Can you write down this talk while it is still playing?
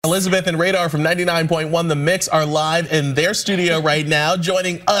Elizabeth and Radar from 99.1 The Mix are live in their studio right now,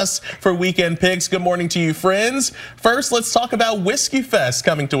 joining us for Weekend Picks. Good morning to you, friends. First, let's talk about Whiskey Fest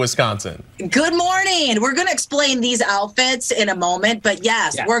coming to Wisconsin. Good morning. We're going to explain these outfits in a moment, but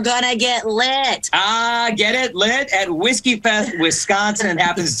yes, we're going to get lit. Get it lit at Whiskey Fest, Wisconsin. It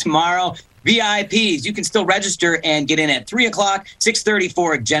happens tomorrow. VIPs, you can still register and get in at 3 o'clock, 6:30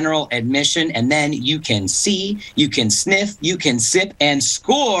 for general admission, and then you can see, you can sniff, you can sip, and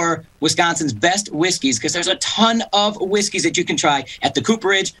score Wisconsin's best whiskeys, because there's a ton of whiskeys that you can try at the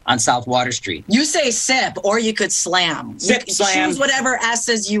Cooperage on South Water Street. You say sip, or you could slam. Sip, slam. Choose whatever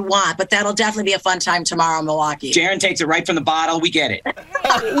S's you want, but that'll definitely be a fun time tomorrow in Milwaukee. Jaron takes it right from the bottle. We get it.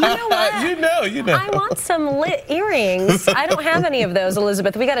 You know what? You know. I want some lit earrings. I don't have any of those,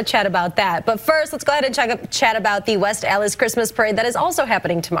 Elizabeth. We got to chat about that. But first, let's go ahead and chat about the West Allis Christmas Parade that is also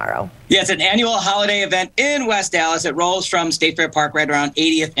happening tomorrow. Yeah, it's an annual holiday event in West Allis. It rolls from State Fair Park right around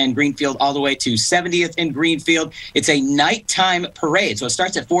 80th and Greenfield all the way to 70th and Greenfield. It's a nighttime parade. So it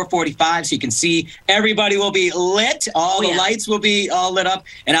starts at 4:45, so you can see everybody will be lit. All the lights will be all lit up.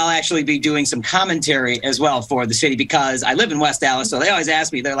 And I'll actually be doing some commentary as well for the city, because I live in West Allis. So they always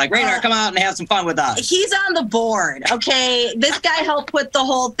ask me, they're like, Radar, come out and have some fun with us. He's on the board, okay? This guy helped put the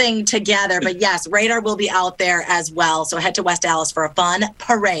whole thing together. But yes, Radar will be out there as well. So head to West Allis for a fun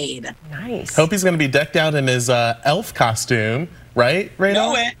parade. Nice. Hope he's going to be decked out in his elf costume, right,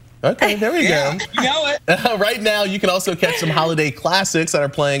 Radar? Know it. Okay, there we go. You know it. Right now, you can also catch some holiday classics that are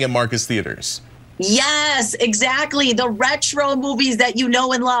playing at Marcus Theaters. Yes, exactly. The retro movies that you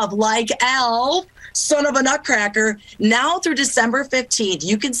know and love, like Elf, Son of a Nutcracker. Now through December 15th,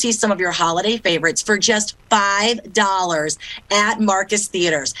 you can see some of your holiday favorites for just $5 at Marcus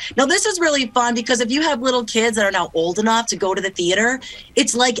Theaters. Now, this is really fun because if you have little kids that are now old enough to go to the theater,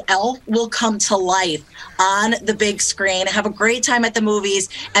 it's like Elf will come to life on the big screen. Have a great time at the movies,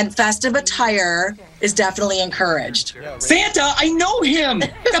 and festive attire is definitely encouraged. Santa, I know him.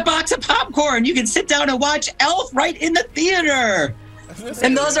 Get a box of popcorn. You can sit down and watch Elf right in the theater.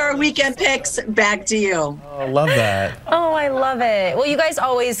 And those are our weekend picks. Back to you. Oh, I love that. Oh, I love it. Well, you guys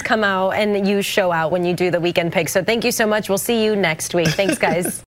always come out and you show out when you do the weekend picks. So thank you so much. We'll see you next week. Thanks, guys.